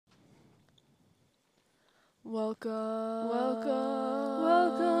Welcome,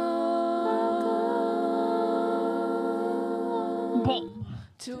 Boom.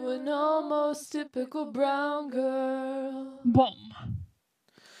 to an almost typical brown girl. Boom.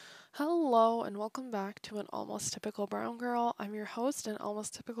 Hello and welcome back to an almost typical brown girl. I'm your host and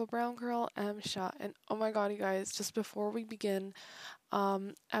almost typical brown girl, Amsha. And oh my god, you guys, just before we begin,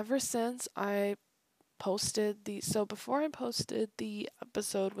 ever since I before I posted the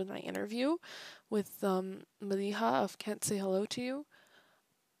episode with my interview with Maliha of Can't Say Hello to You,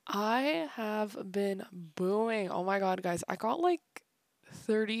 I have been booming. Oh my god, guys, I got like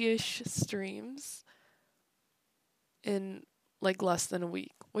 30-ish streams in like less than a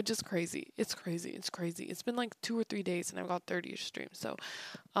week, which is crazy. It's crazy. It's crazy. It's been like 2 or 3 days and I've got 30-ish streams. So,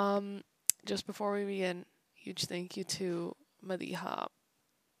 just before we begin, huge thank you to Madiha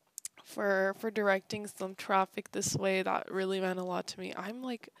for directing some traffic this way. That really meant a lot to me.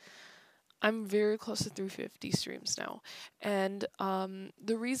 I'm very close to 350 streams now. And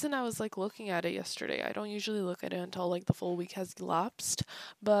the reason I was like looking at it yesterday, I don't usually look at it until like the full week has elapsed.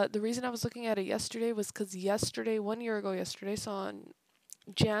 But the reason I was looking at it yesterday was because yesterday, 1 year ago yesterday, so on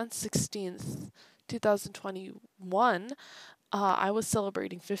Jan 16th, 2021, I was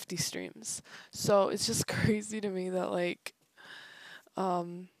celebrating 50 streams. So it's just crazy to me that like,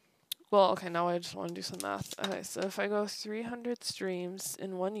 well, okay, now I just want to do some math. Okay, so if I go 300 streams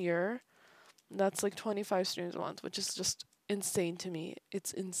in 1 year, that's like 25 streams a month, which is just insane to me.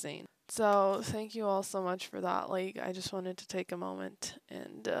 It's insane. So thank you all so much for that. Like, I just wanted to take a moment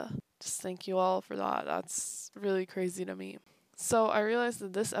and just thank you all for that. That's really crazy to me. So I realized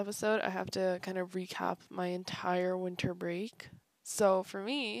that this episode I have to kind of recap my entire winter break. So for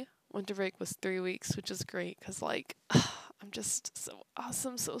me, winter break was 3 weeks, which is great because like I'm just so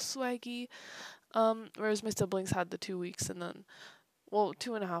awesome, so swaggy. Whereas my siblings had the 2 weeks and then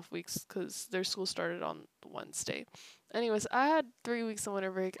 2.5 weeks because their school started on Wednesday. Anyways, I had 3 weeks of winter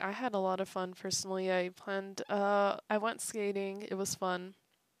break. I had a lot of fun personally. I went skating. It was fun.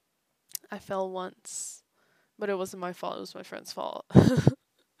 I fell once, but it wasn't my fault. It was my friend's fault.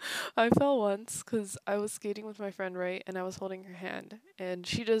 I fell once because I was skating with my friend, right? And I was holding her hand. And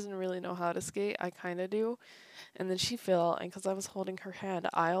she doesn't really know how to skate. I kind of do. And then she fell. And because I was holding her hand,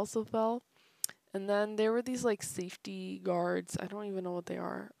 I also fell. And then there were these like safety guards. I don't even know what they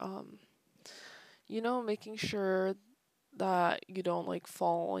are. Making sure that you don't like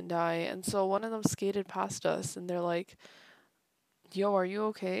fall and die. And so one of them skated past us and they're like, "Yo, are you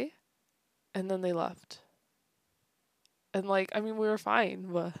okay?" And then they left. And like, I mean, we were fine,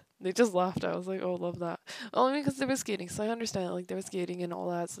 but they just left. I was like, "Oh, love that." Only because they were skating, so I understand like they were skating and all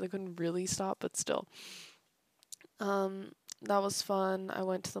that, so they couldn't really stop, but still. That was fun. I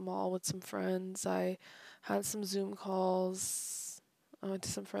went to the mall with some friends. I had some Zoom calls. I went to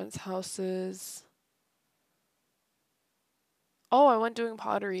some friends' houses. Oh, I went doing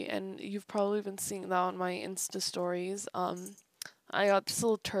pottery, and you've probably been seeing that on my Insta stories. I got this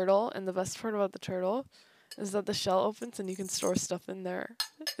little turtle, and the best part about the turtle is that the shell opens and you can store stuff in there.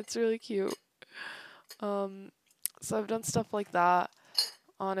 It's really cute. So I've done stuff like that.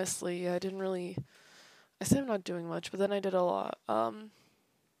 Honestly, I said I'm not doing much, but then I did a lot.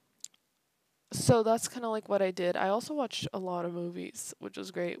 So that's kind of like what I did. I also watched a lot of movies, which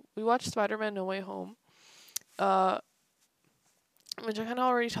was great. We watched Spider-Man No Way Home, uh, which I kind of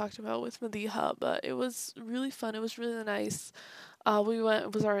already talked about with Madiha, but it was really fun. It was really nice. We went.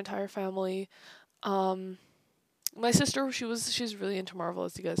 It was our entire family. Um, my sister, she's really into Marvel,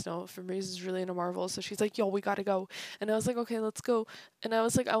 as you guys know. Fabrice is really into Marvel, so she's like, "Yo, we gotta go," and I was like, "Okay, let's go." And I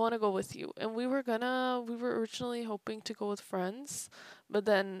was like, "I want to go with you." And we were originally hoping to go with friends, but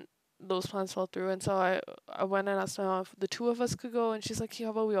then those plans fell through, and so I went and asked my mom if the two of us could go, and she's like, "Yeah,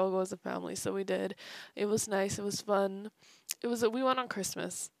 how about we all go as a family?" So we did. It was nice. It was fun. We went on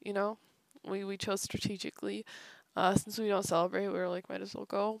Christmas. We chose strategically. Since we don't celebrate, we were like, might as well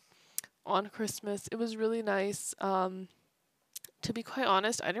go on Christmas. It was really nice. To be quite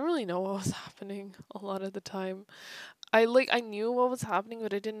honest, I didn't really know what was happening a lot of the time. I knew what was happening,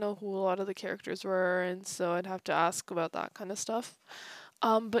 but I didn't know who a lot of the characters were, and so I'd have to ask about that kind of stuff.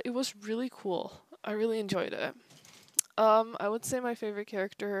 But it was really cool. I really enjoyed it. I would say my favorite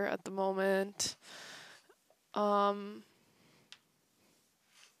character at the moment, um,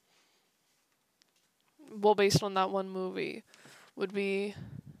 well, based on that one movie, would be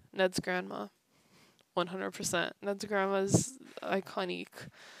Ned's grandma. 100%. Ned's grandma's iconic.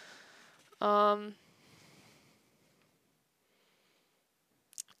 Um,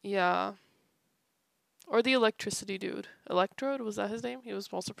 yeah. Or the electricity dude. Electrode, was that his name? He was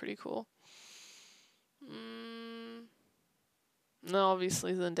also pretty cool. Mm, no,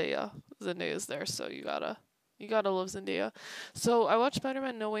 obviously Zendaya. Zendaya's there, so you gotta. You gotta love Zendaya. So I watched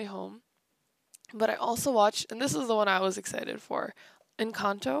Spider-Man No Way Home, but I also watched, and this is the one I was excited for,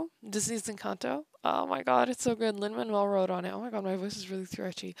 Encanto, Disney's Encanto. Oh my god, it's so good. Lin-Manuel wrote on it. Oh my god, my voice is really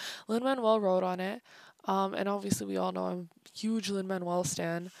scratchy. Lin-Manuel wrote on it. And obviously we all know I'm a huge Lin-Manuel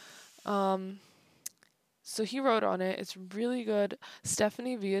stan. Um, so he wrote on it. It's really good.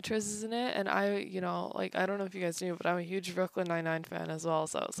 Stephanie Beatriz is in it, and like I don't know if you guys knew, but I'm a huge Brooklyn Nine-Nine fan as well.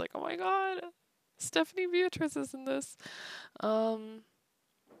 So I was like, oh my god, Stephanie Beatriz is in this. Um,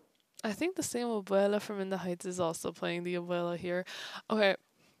 I think the same Abuela from In the Heights is also playing the Abuela here. Okay,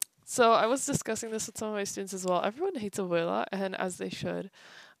 so I was discussing this with some of my students as well. Everyone hates Abuela, and as they should.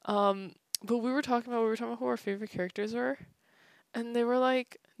 Um, but we were talking about who our favorite characters were, and they were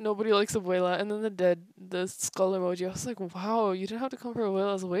like, nobody likes Abuela, and then the skull emoji. I was like, wow, you didn't have to come for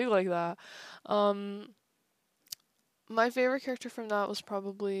Abuela's way like that. Um, my favorite character from that was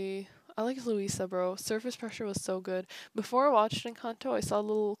probably I like Luisa, bro. Surface Pressure was so good. Before I watched Encanto, I saw a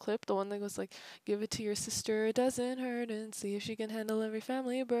little clip, the one that was like, "Give it to your sister, it doesn't hurt, and see if she can handle every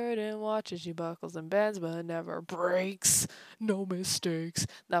family burden. Watch as she buckles and bends, but never breaks. No mistakes."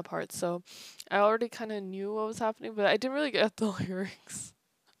 That part. So, I already kind of knew what was happening, but I didn't really get the lyrics.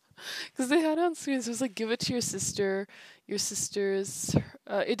 Because they had it on screen, so it was like, give it to your sister's,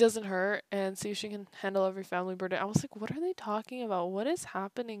 it doesn't hurt, and see if she can handle every family burden. I was like, what are they talking about? What is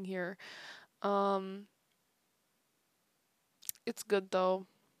happening here? Um, it's good though.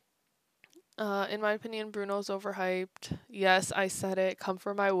 In my opinion, Bruno's overhyped. Yes, I said it. Come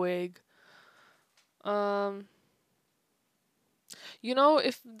for my wig. Um,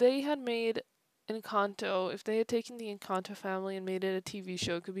 if they had made Encanto, if they had taken the Encanto family and made it a TV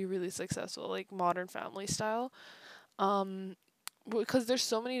show, it could be really successful, like Modern Family style. Um, because there's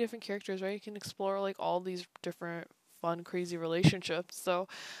so many different characters, right? You can explore like all these different fun, crazy relationships. So,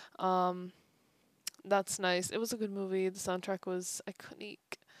 um, that's nice. It was a good movie. The soundtrack was iconic.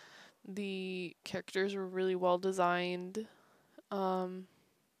 The characters were really well designed. Um,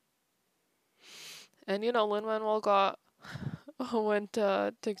 and Lin Manuel got went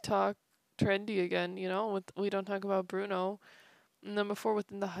TikTok trendy again. With We Don't Talk About Bruno, and then before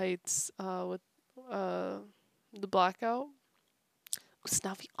Within the Heights, with uh the Blackout.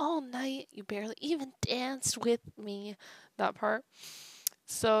 Snuffy all night. You barely even danced with me. That part.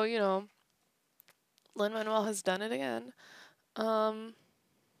 So, Lin Manuel has done it again. Um,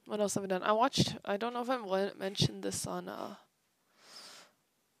 what else have I done? I don't know if mentioned this on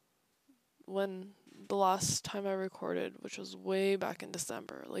when the last time I recorded, which was way back in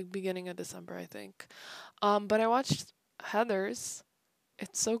December, like beginning of December, I think. But I watched Heathers.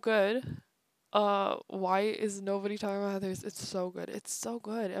 It's so good. Why is nobody talking about Heathers? It's so good. It's so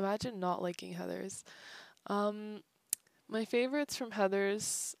good. Imagine not liking Heathers. Um, My favorites from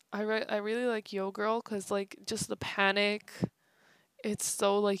Heathers, I really like Yo Girl because like just the panic, it's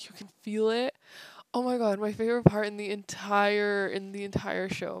so like you can feel it. Oh my god, my favorite part in the entire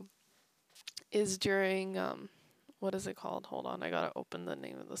show is during what is it called? Hold on, I gotta open the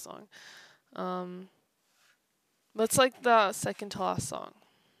name of the song. Um, that's like the second to last song.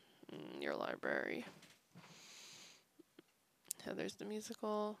 Your library. Heathers the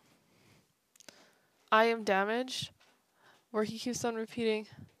musical. I Am Damaged, where he keeps on repeating,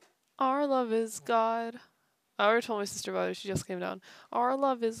 "Our love is God." I already told my sister about it. She just came down. Our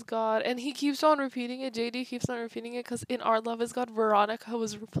love is God. And he keeps on repeating it. JD keeps on repeating it because in Our Love is God, Veronica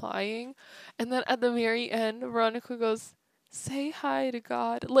was replying. And then at the very end, Veronica goes, "Say hi to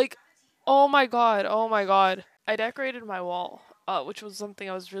God." Like, oh my God. Oh my God. I decorated my wall, which was something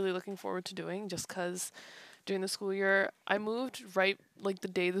I was really looking forward to doing just because during the school year, I moved right like the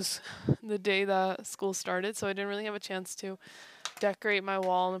day that school started. So I didn't really have a chance to decorate my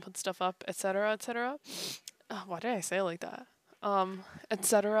wall and put stuff up, etc., etc. Why did I say it like that?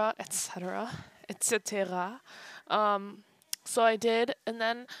 Etc., etc., etc. Um, so I did, and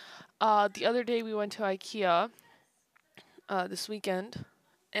then the other day we went to IKEA this weekend,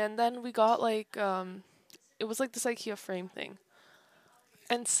 and then we got like it was like this IKEA frame thing,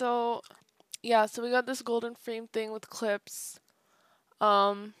 and so yeah, so we got this golden frame thing with clips.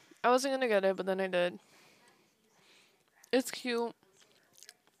 I wasn't gonna get it, but then I did. It's cute.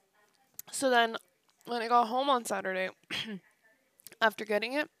 So then, when I got home on Saturday, after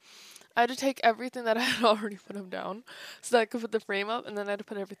getting it, I had to take everything that I had already put them down so that I could put the frame up, and then I had to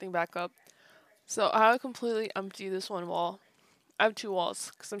put everything back up. So I had to completely empty this one wall. I have two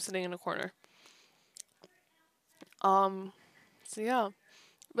walls because I'm sitting in a corner. Um, so yeah,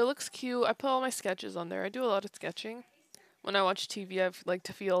 but it looks cute. I put all my sketches on there. I do a lot of sketching. When I watch TV, like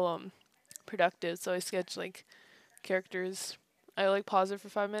to feel productive, so I sketch like characters. I like pause it for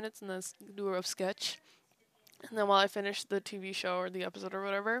 5 minutes and then do a rough sketch. And then while I finish the TV show or the episode or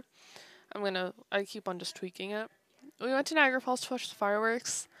whatever, I keep on just tweaking it. We went to Niagara Falls to watch the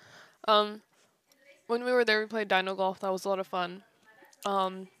fireworks. Um, when we were there, we played Dino Golf. That was a lot of fun.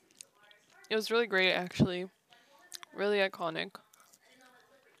 Um, it was really great, actually. Really iconic.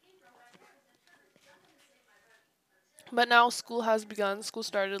 But now school has begun. School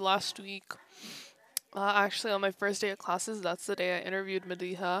started last week. Actually, on my first day of classes, that's the day I interviewed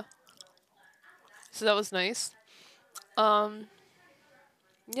Madiha. So that was nice. Um,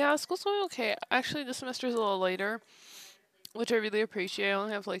 yeah, school's going okay. Actually, this semester is a little later, which I really appreciate. I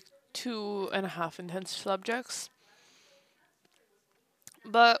only have like 2.5 intense subjects.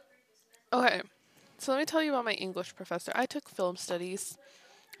 But, okay. So let me tell you about my English professor. I took film studies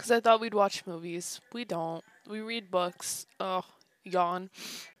because I thought we'd watch movies. We don't. We read books. Oh, yawn.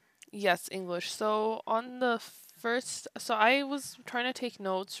 Yes, English. So on the so I was trying to take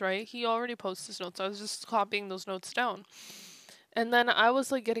notes, right? He already posted his notes. I was just copying those notes down. And then I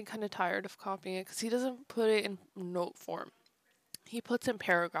was like getting kind of tired of copying it because he doesn't put it in note form. He puts in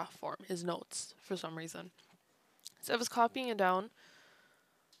paragraph form, his notes, for some reason. So I was copying it down.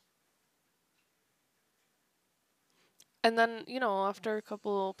 And then, after a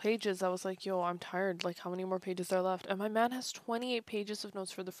couple pages, I was like, yo, I'm tired. Like, how many more pages are left? And my man has 28 pages of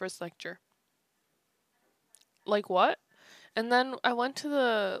notes for the first lecture. Like, what? And then I went to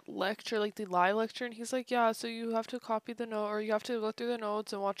the lecture, like the live lecture, and he's like, yeah, so you have to copy the note, or you have to go through the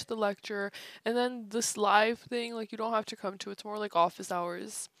notes and watch the lecture. And then this live thing, like, you don't have to come to. It's more like office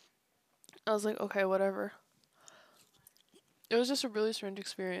hours. I was like, okay, whatever. It was just a really strange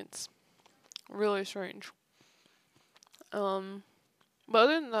experience. Really strange. But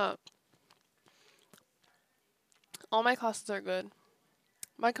other than that, all my classes are good.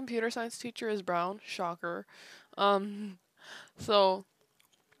 My computer science teacher is brown. Shocker. Um, so,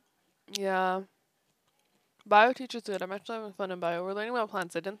 yeah. Bio teacher's good. I'm actually having fun in bio. We're learning about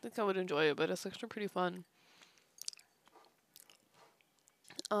plants. I didn't think I would enjoy it, but it's actually pretty fun.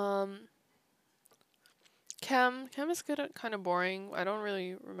 Um, Chem is good at kind of boring. I don't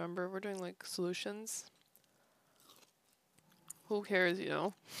really remember. We're doing like solutions. Who cares?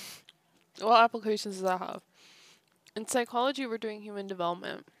 What applications does that have? In psychology, we're doing human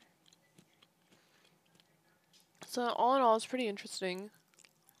development. So all in all, it's pretty interesting.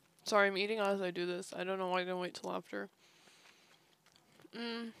 Sorry, I'm eating as I do this. I don't know why I didn't wait till after.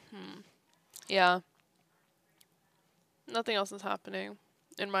 Yeah. Nothing else is happening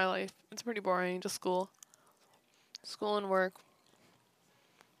in my life. It's pretty boring. Just school. School and work.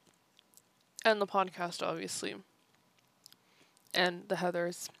 And the podcast, obviously. And the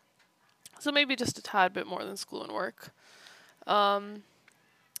Heathers. So maybe just a tad bit more than school and work. Um,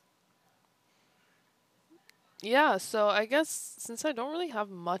 yeah, so I guess since I don't really have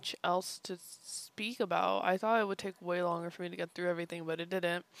much else to speak about, I thought it would take way longer for me to get through everything, but it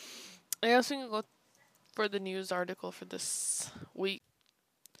didn't. I guess we can go for the news article for this week.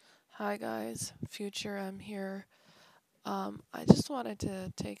 Hi guys, Future M here. I just wanted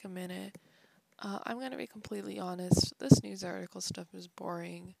to take a minute. I'm gonna be completely honest. This news article stuff is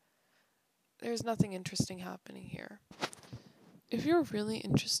boring. There's nothing interesting happening here. If you're really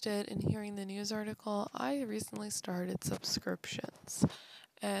interested in hearing the news article, I recently started subscriptions.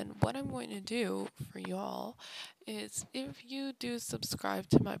 And what I'm going to do for y'all is if you do subscribe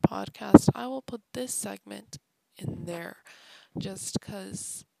to my podcast, I will put this segment in there just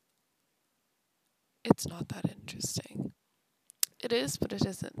because it's not that interesting. It is, but it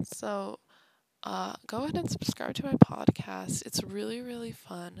isn't. So go ahead and subscribe to my podcast. It's really, really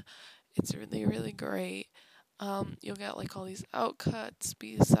fun. It's really, really great. You'll get like all these outcuts,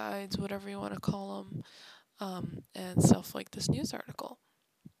 B-sides, whatever you want to call them, and stuff like this news article.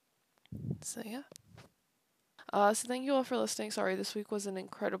 So yeah. So thank you all for listening. Sorry, this week was an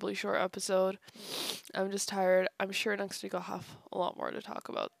incredibly short episode. I'm just tired. I'm sure next week I'll have a lot more to talk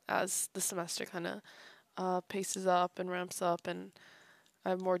about as the semester kind of paces up and ramps up, and I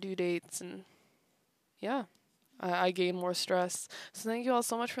have more due dates, and yeah, I gain more stress. So thank you all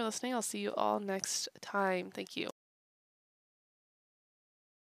so much for listening. I'll see you all next time. Thank you.